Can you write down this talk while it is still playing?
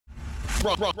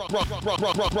Broncos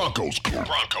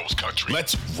country.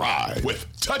 Let's ride with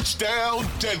Touchdown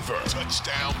Denver.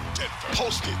 Touchdown Denver.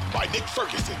 Hosted by Nick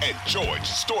Ferguson and George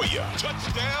Stoya.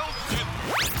 Touchdown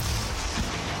Denver.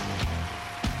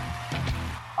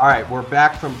 All right, we're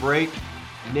back from break.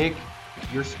 Nick,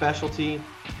 your specialty.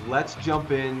 Let's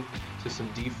jump in to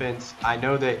some defense. I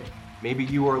know that maybe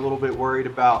you were a little bit worried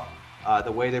about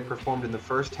the way they performed in the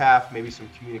first half, maybe some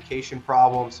communication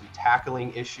problems, some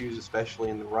tackling issues, especially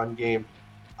in the run game.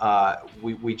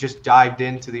 We just dived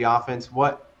into the offense.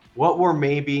 What were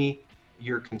maybe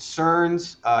your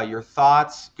concerns, your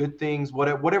thoughts, good things,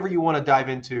 whatever you want to dive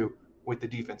into with the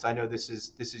defense? I know this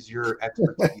is your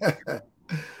expertise.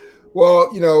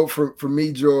 Well, you know, for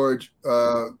me, George,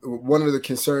 one of the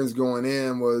concerns going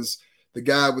in was the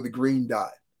guy with the green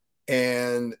dot.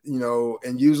 And, you know,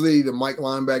 and usually the Mike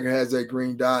linebacker has that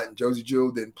green dot, and Josie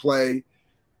Jewell didn't play.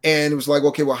 And it was like,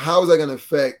 okay, well, how is that going to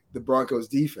affect the Broncos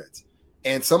defense?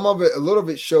 And some of it, a little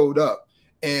bit showed up.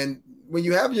 And when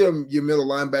you have your middle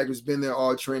linebacker who's been there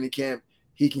all training camp,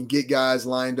 he can get guys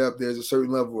lined up. There's a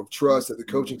certain level of trust that the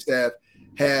coaching staff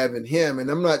have in him. And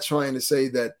I'm not trying to say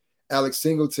that Alex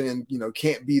Singleton, you know,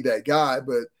 can't be that guy,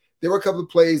 but there were a couple of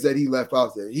plays that he left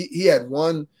out there. He had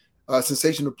one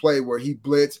sensational play where he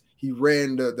blitzed. He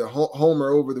ran the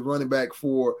homer over the running back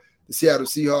for the Seattle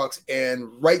Seahawks, and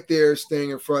right there,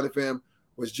 staying in front of him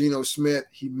was Geno Smith.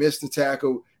 He missed the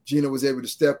tackle. Geno was able to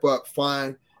step up,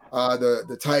 find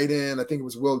the tight end. I think it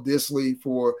was Will Dissly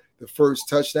for the first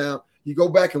touchdown. You go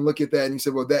back and look at that, and you say,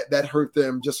 well, that hurt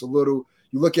them just a little.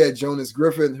 You look at Jonas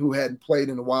Griffin, who hadn't played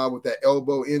in a while with that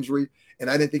elbow injury, and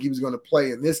I didn't think he was going to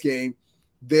play in this game.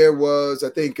 There was,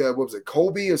 I think, what was it,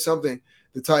 Kobe or something,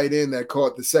 the tight end that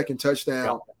caught the second touchdown.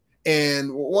 Yeah.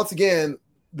 And once again,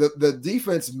 the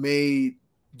defense made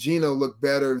Geno look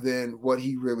better than what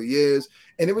he really is.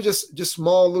 And it was just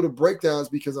small little breakdowns,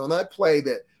 because on that play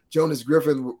that Jonas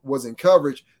Griffin was in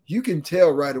coverage, you can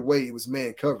tell right away it was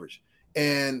man coverage.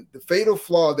 And the fatal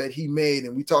flaw that he made,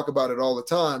 and we talk about it all the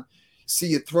time,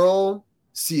 see it thrown,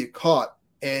 see it caught.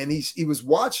 And he was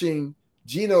watching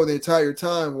Geno the entire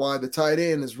time while the tight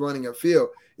end is running upfield.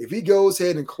 If he goes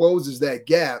ahead and closes that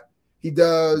gap, he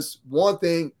does one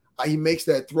thing. He makes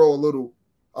that throw a little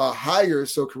higher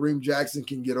so Kareem Jackson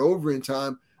can get over in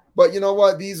time. But you know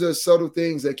what? These are subtle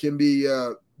things that can be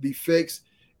fixed.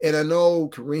 And I know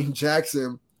Kareem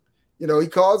Jackson, you know, he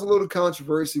caused a little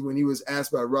controversy when he was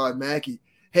asked by Rod Mackey,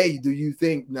 hey, do you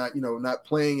think not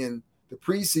playing in the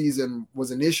preseason was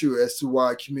an issue as to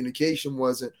why communication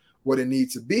wasn't what it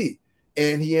needs to be?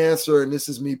 And he answered, and this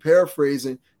is me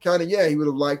paraphrasing, kind of, yeah, he would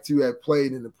have liked to have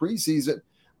played in the preseason.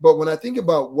 But when I think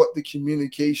about what the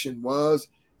communication was,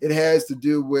 it has to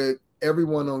do with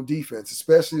everyone on defense,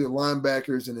 especially the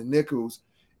linebackers and the nickels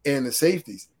and the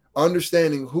safeties,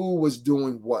 understanding who was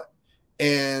doing what.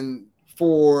 And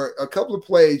for a couple of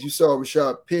plays, you saw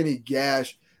Rashad Penny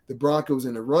gash the Broncos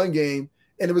in the run game,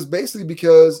 and it was basically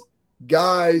because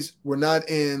guys were not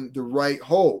in the right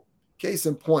hole. Case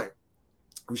in point,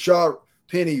 Rashad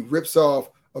Penny rips off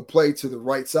a play to the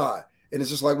right side, and it's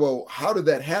just like, well, how did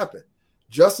that happen?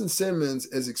 Justin Simmons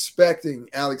is expecting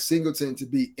Alex Singleton to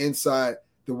be inside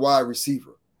the wide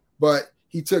receiver, but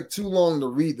he took too long to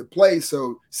read the play,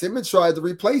 so Simmons tried to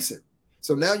replace him.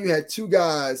 So now you had two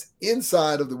guys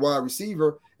inside of the wide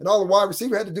receiver, and all the wide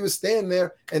receiver had to do is stand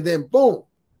there, and then boom.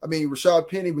 I mean, Rashad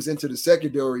Penny was into the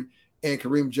secondary, and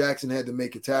Kareem Jackson had to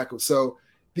make a tackle. So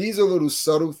these are little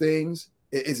subtle things.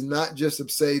 It's not just to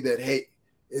say that, hey,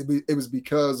 it was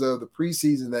because of the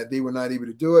preseason that they were not able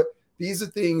to do it. These are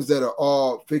things that are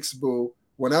all fixable.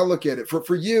 When I look at it,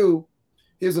 for you,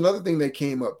 here's another thing that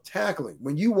came up, tackling.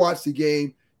 When you watched the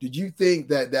game, did you think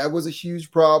that was a huge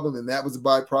problem and that was a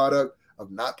byproduct of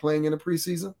not playing in the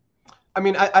preseason? I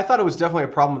mean, I thought it was definitely a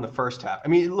problem in the first half. I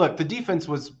mean, look, the defense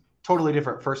was totally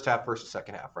different first half versus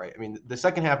second half, right? I mean, the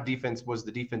second half defense was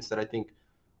the defense that I think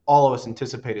all of us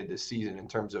anticipated this season in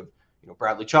terms of, you know,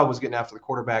 Bradley Chubb was getting after the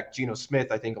quarterback. Geno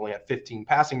Smith, I think, only had 15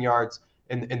 passing yards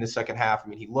in the second half. I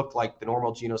mean, he looked like the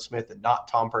normal Geno Smith and not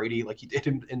Tom Brady like he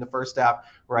did in the first half,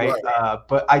 right?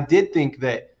 But I did think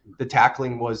that the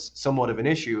tackling was somewhat of an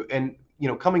issue. And, you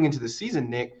know, coming into the season,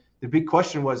 Nick, the big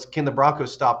question was, can the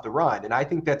Broncos stop the run? And I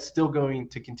think that's still going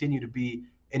to continue to be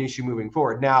an issue moving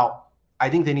forward. Now, I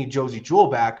think they need Josie Jewell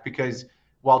back, because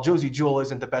while Josie Jewell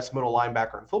isn't the best middle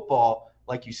linebacker in football,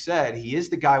 like you said, he is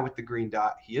the guy with the green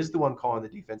dot. He is the one calling the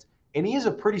defense. And he is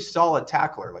a pretty solid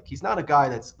tackler. Like, he's not a guy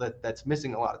that's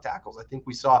missing a lot of tackles. I think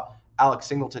we saw Alex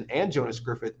Singleton and Jonas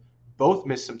Griffith both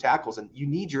miss some tackles, and you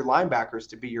need your linebackers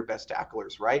to be your best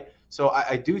tacklers, right? So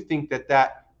I do think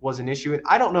that was an issue. And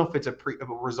I don't know if it's a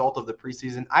result of the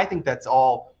preseason. I think that's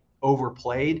all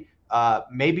overplayed.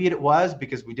 Maybe it was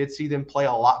because we did see them play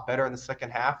a lot better in the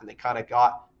second half, and they kind of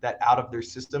got that out of their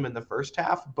system in the first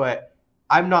half. But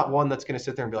I'm not one that's going to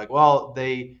sit there and be like, well,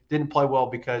 they didn't play well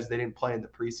because they didn't play in the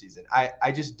preseason.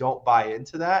 I just don't buy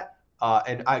into that.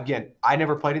 Again, I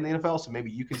never played in the NFL, so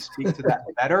maybe you can speak to that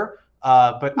better.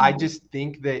 But I just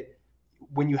think that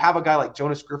when you have a guy like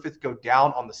Jonas Griffith go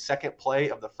down on the second play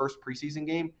of the first preseason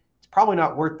game, it's probably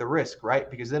not worth the risk, right?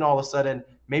 Because then all of a sudden,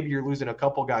 maybe you're losing a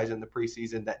couple guys in the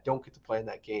preseason that don't get to play in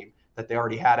that game that they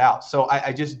already had out. So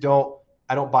I just don't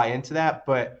buy into that.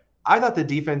 But I thought the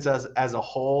defense as a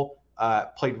whole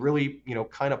played really,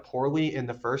 kind of poorly in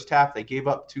the first half. They gave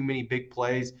up too many big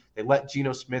plays. They let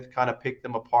Geno Smith kind of pick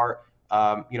them apart.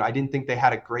 I didn't think they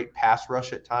had a great pass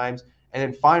rush at times. And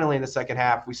then finally in the second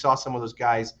half, we saw some of those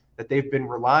guys that they've been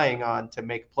relying on to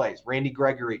make plays. Randy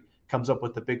Gregory comes up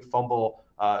with the big fumble,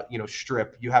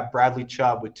 strip. You have Bradley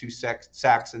Chubb with 2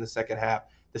 sacks in the second half.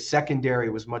 The secondary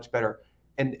was much better.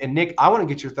 And Nick, I want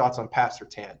to get your thoughts on Pat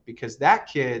Surtain, because that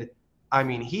kid,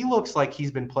 he looks like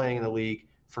he's been playing in the league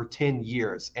for 10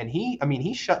 years. And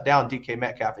he shut down DK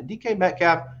Metcalf. And DK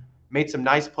Metcalf made some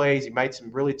nice plays. He made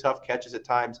some really tough catches at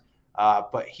times.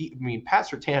 But Pat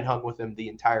Surtain hung with him the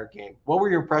entire game. What were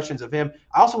your impressions of him?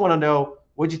 I also want to know,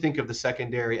 what did you think of the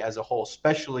secondary as a whole,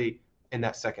 especially in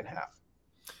that second half?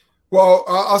 Well,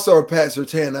 I'll start with Pat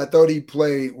Surtain. I thought he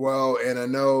played well, and I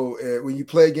know when you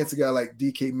play against a guy like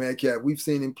DK Metcalf, we've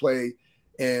seen him play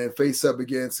and face up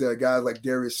against guys like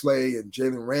Darius Slay and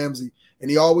Jalen Ramsey, and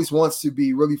he always wants to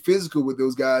be really physical with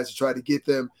those guys to try to get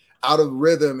them out of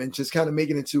rhythm and just kind of make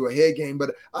it into a head game.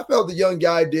 But I felt the young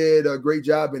guy did a great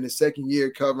job in his second year,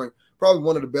 covering probably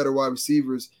one of the better wide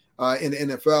receivers in the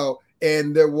NFL.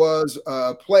 And there was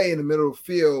a play in the middle of the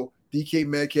field. DK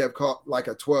Metcalf caught like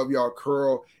a 12-yard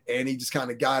curl, and he just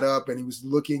kind of got up and he was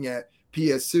looking at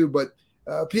PS2. But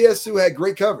PS2 had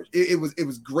great coverage. It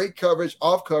was great coverage,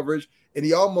 off coverage, and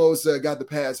he almost got the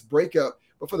pass breakup.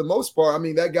 But for the most part,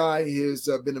 that guy has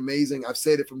been amazing. I've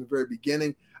said it from the very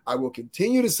beginning. I will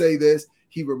continue to say this.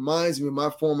 He reminds me of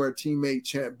my former teammate,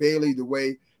 Champ Bailey, the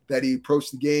way that he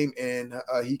approached the game and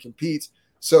he competes.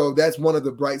 So that's one of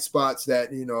the bright spots that,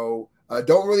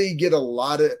 don't really get a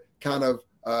lot of kind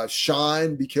of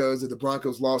shine because of the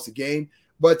Broncos lost the game.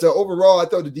 But overall, I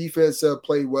thought the defense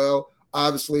played well.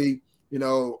 Obviously,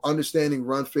 understanding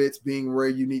run fits, being where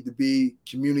you need to be,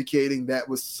 communicating, that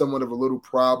was somewhat of a little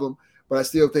problem. But I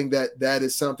still think that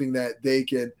is something that they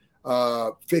can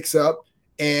fix up.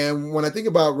 And when I think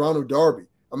about Ronald Darby,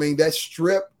 that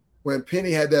strip when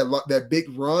Penny had that big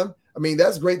run,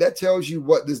 that's great. That tells you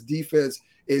what this defense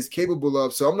is capable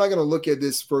of. So I'm not going to look at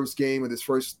this first game or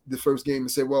the first game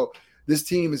and say, well, this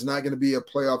team is not going to be a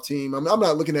playoff team. I'm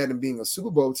not looking at them being a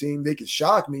Super Bowl team. They could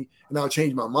shock me and I'll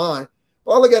change my mind.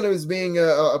 But I look at them as being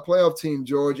a playoff team,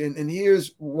 George. And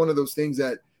here's one of those things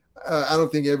that I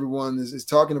don't think everyone is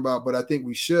talking about, but I think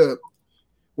we should.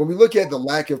 When we look at the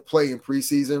lack of play in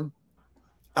preseason,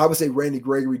 I would say Randy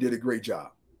Gregory did a great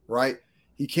job, right?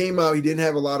 He came out, he didn't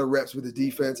have a lot of reps with the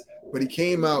defense, but he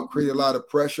came out, created a lot of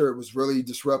pressure. It was really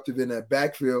disruptive in that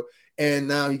backfield. And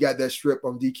now he got that strip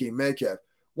on DK Metcalf.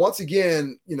 Once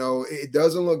again, it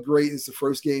doesn't look great. It's the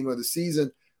first game of the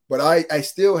season, but I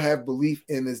still have belief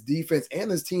in this defense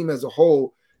and this team as a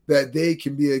whole that they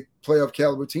can be a playoff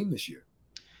caliber team this year.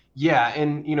 Yeah,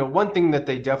 and one thing that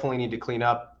they definitely need to clean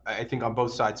up, I think on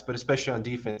both sides, but especially on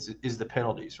defense, is the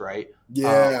penalties, right?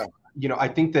 Yeah. I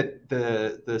think that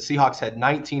the Seahawks had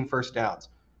 19 first downs.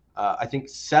 I think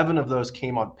 7 of those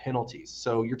came on penalties.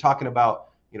 So you're talking about,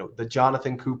 the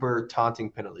Jonathan Cooper taunting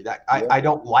penalty. I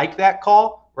don't like that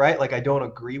call, right? Like, I don't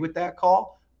agree with that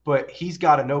call, but he's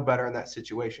got to know better in that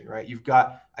situation, right? You've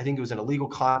got, I think it was an illegal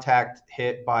contact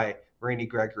hit by Randy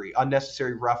Gregory,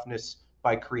 unnecessary roughness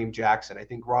by Kareem Jackson. I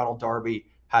think Ronald Darby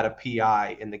had a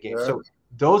PI in the game. Yeah. So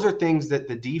those are things that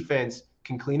the defense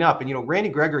can clean up. And, Randy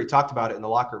Gregory talked about it in the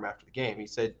locker room after the game. He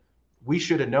said, we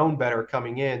should have known better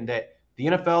coming in that the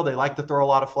NFL, they like to throw a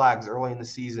lot of flags early in the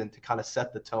season to kind of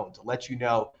set the tone, to let you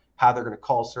know how they're going to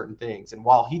call certain things. And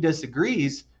while he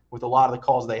disagrees with a lot of the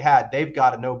calls they had, they've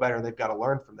got to know better and they've got to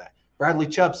learn from that. Bradley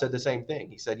Chubb said the same thing.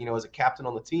 He said, as a captain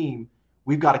on the team,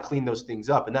 we've got to clean those things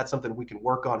up. And that's something we can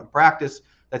work on in practice.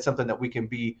 That's something that we can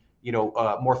be,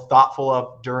 more thoughtful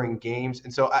of during games.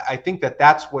 And so I think that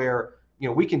that's where,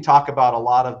 we can talk about a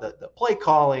lot of the play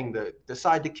calling, the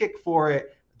decide to kick for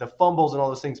it, the fumbles and all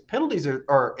those things. Penalties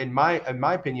are in my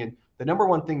opinion, the number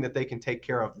one thing that they can take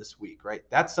care of this week, right?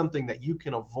 That's something that you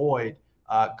can avoid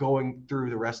going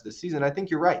through the rest of the season. I think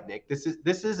you're right, Nick. This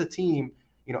is a team,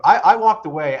 I walked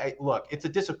away. Look, it's a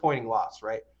disappointing loss,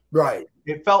 right? Right.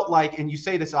 It felt like, and you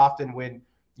say this often when,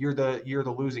 you're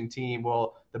the losing team.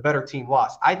 Well, the better team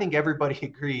lost. I think everybody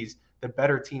agrees the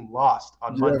better team lost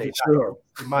on Monday night, sure.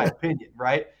 in my opinion,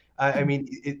 right? I mean,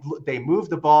 they moved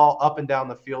the ball up and down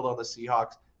the field on the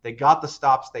Seahawks. They got the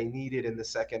stops they needed in the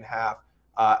second half.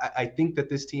 I think that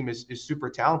this team is super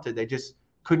talented. They just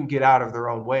couldn't get out of their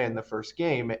own way in the first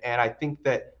game. And I think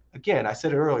that, again, I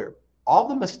said it earlier, all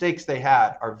the mistakes they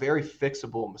had are very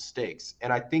fixable mistakes.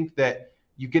 And I think that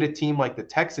you get a team like the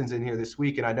Texans in here this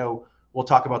week, and I know we'll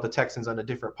talk about the Texans on a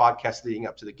different podcast leading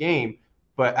up to the game,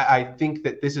 but I think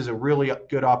that this is a really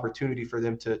good opportunity for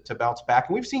them to bounce back.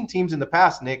 And we've seen teams in the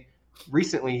past, Nick,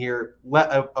 recently here, let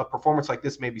a performance like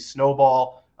this maybe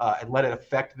snowball and let it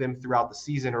affect them throughout the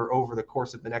season or over the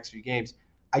course of the next few games.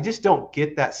 I just don't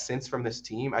get that sense from this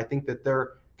team. I think that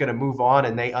they're going to move on,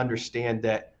 and they understand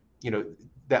that,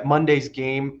 that Monday's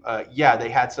game, they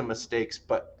had some mistakes,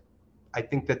 but I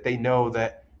think that they know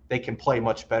that they can play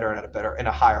much better and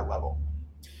a higher level.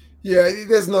 Yeah,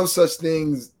 there's no such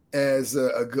things as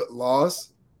a good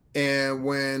loss. And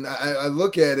when I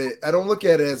look at it, I don't look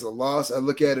at it as a loss. I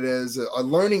look at it as a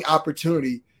learning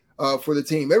opportunity for the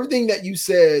team. Everything that you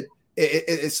said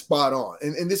is spot on.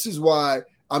 And this is why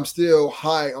I'm still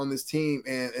high on this team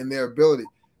and their ability.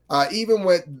 Even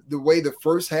with the way the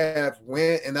first half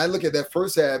went, and I look at that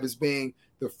first half as being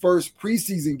the first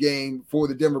preseason game for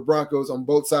the Denver Broncos on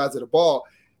both sides of the ball,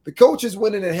 the coaches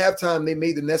went in at halftime. They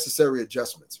made the necessary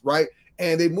adjustments, right?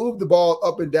 And they moved the ball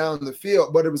up and down the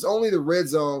field, but it was only the red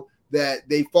zone that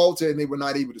they faltered and they were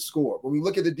not able to score. When we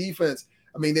look at the defense,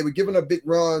 I mean, they were giving up big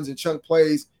runs and chunk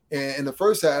plays in the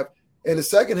first half. In the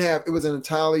second half, it was an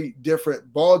entirely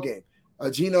different ball game.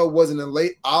 Geno wasn't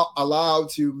allowed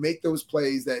to make those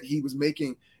plays that he was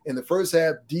making in the first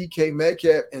half. DK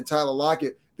Metcalf and Tyler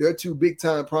Lockett, they're two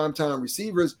big-time, prime-time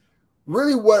receivers,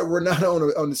 really what were not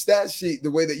on the stat sheet the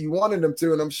way that you wanted them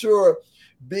to. And I'm sure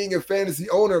being a fantasy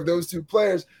owner of those two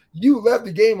players, you left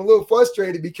the game a little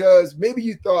frustrated because maybe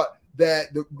you thought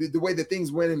that the way that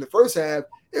things went in the first half,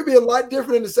 it'd be a lot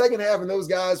different in the second half and those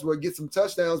guys would get some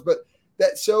touchdowns. But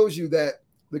that shows you that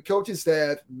the coaching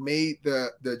staff made the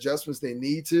adjustments they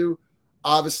need to.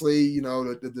 Obviously,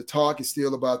 the talk is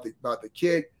still about the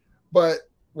kick. But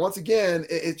once again,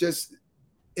 it just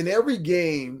in every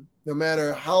game, no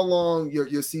matter how long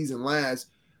your season lasts,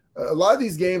 a lot of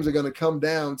these games are going to come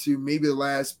down to maybe the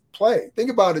last play. Think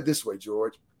about it this way,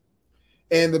 George.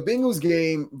 And the Bengals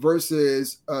game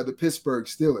versus the Pittsburgh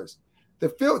Steelers,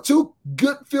 two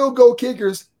good field goal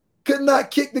kickers could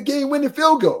not kick the game-winning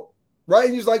field goal. Right?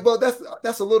 And he's like, well,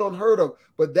 that's a little unheard of,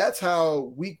 but that's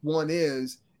how week one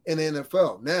is in the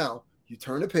NFL. Now you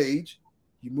turn the page,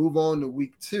 you move on to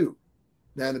week two.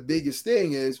 Now the biggest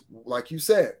thing is, like you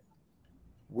said,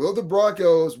 will the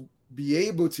Broncos be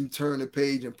able to turn the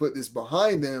page and put this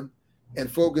behind them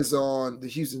and focus on the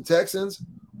Houston Texans,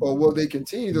 or will they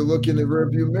continue to look in the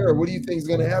rearview mirror? What do you think is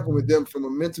going to happen with them from a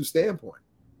mental standpoint?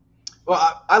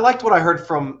 Well, I liked what I heard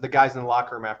from the guys in the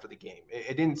locker room after the game.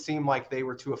 It didn't seem like they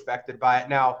were too affected by it.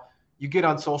 Now, you get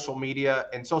on social media,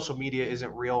 and social media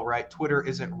isn't real, right? Twitter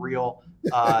isn't real.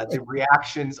 The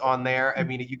reactions on there, I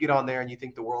mean, you get on there and you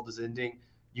think the world is ending.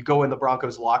 You go in the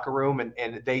Broncos locker room,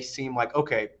 and they seem like,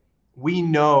 okay, we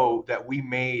know that we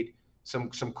made some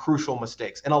crucial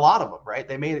mistakes. And a lot of them, right?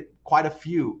 They made quite a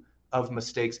few of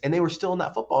mistakes, and they were still in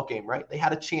that football game, right? They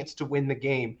had a chance to win the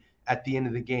game at the end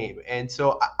of the game. And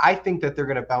so I think that they're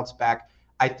going to bounce back.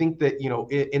 I think that,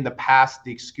 in the past,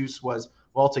 the excuse was,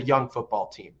 well, it's a young football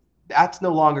team. That's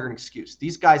no longer an excuse.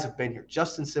 These guys have been here.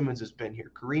 Justin Simmons has been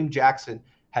here. Kareem Jackson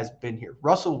has been here.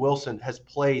 Russell Wilson has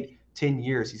played 10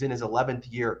 years. He's in his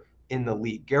 11th year in the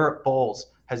league. Garrett Bowles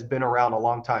has been around a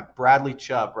long time. Bradley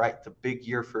Chubb, right? It's a big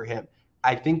year for him.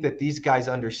 I think that these guys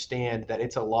understand that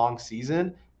it's a long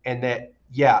season and that,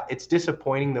 yeah, it's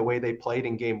disappointing the way they played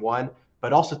in game one,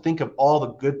 but also think of all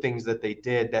the good things that they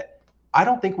did that I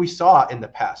don't think we saw in the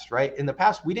past, right? In the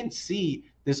past, we didn't see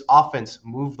this offense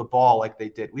move the ball like they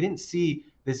did. We didn't see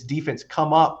this defense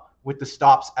come up with the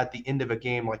stops at the end of a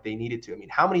game like they needed to. I mean,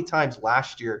 how many times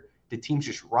last year did teams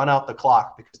just run out the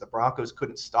clock because the Broncos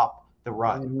couldn't stop the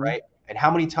run, right? And how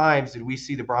many times did we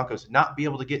see the Broncos not be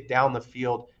able to get down the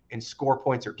field and score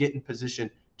points or get in position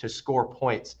to score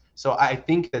points? So I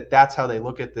think that that's how they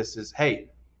look at this is, hey,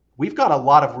 we've got a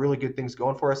lot of really good things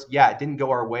going for us. Yeah, it didn't go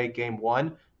our way game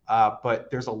one, but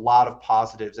there's a lot of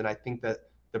positives, and I think that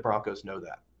the Broncos know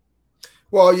that.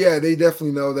 Well, yeah, they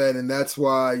definitely know that, and that's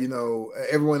why,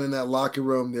 everyone in that locker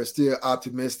room, they're still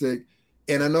optimistic.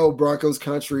 And I know Broncos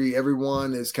country,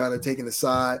 everyone is kind of taking a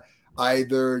side,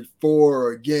 either for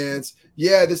or against.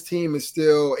 Yeah, this team is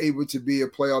still able to be a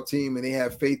playoff team, and they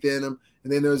have faith in them.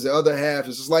 And then there's the other half.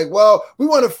 It's just like, well, we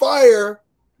want to fire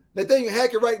Nathaniel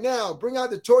Hackett right now. Bring out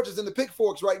the torches and the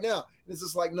pitchforks right now. And it's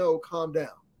just like, no, calm down.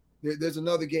 There's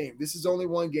another game. This is only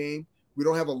one game. We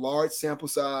don't have a large sample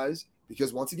size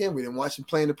because, once again, we didn't watch him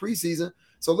play in the preseason.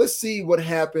 So let's see what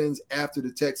happens after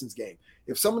the Texans game.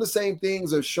 If some of the same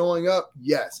things are showing up,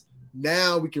 yes,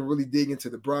 now we can really dig into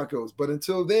the Broncos. But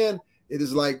until then, it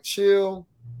is like chill,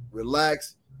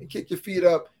 relax, and kick your feet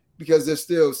up because there's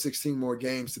still 16 more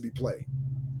games to be played.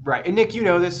 Right. And Nick, you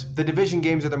know this, the division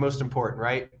games are the most important,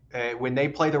 right? When they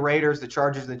play the Raiders, the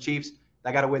Chargers, and the Chiefs,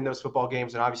 they got to win those football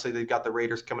games. And obviously they've got the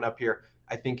Raiders coming up here,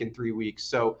 I think, in 3 weeks.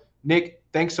 So Nick,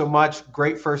 thanks so much.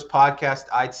 Great first podcast,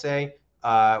 I'd say.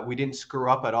 We didn't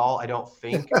screw up at all, I don't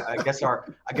think. I guess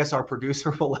our producer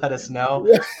will let us know.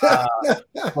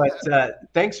 But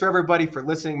thanks for everybody for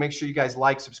listening. Make sure you guys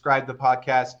like, subscribe to the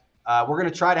podcast. We're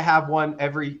going to try to have one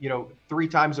every, 3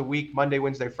 times a week, Monday,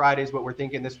 Wednesday, Fridays. But we're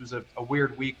thinking this was a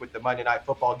weird week with the Monday Night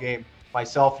Football game.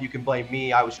 Myself, you can blame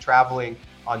me. I was traveling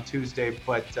on Tuesday.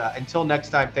 But until next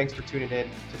time, thanks for tuning in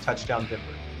to Touchdown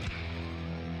Denver.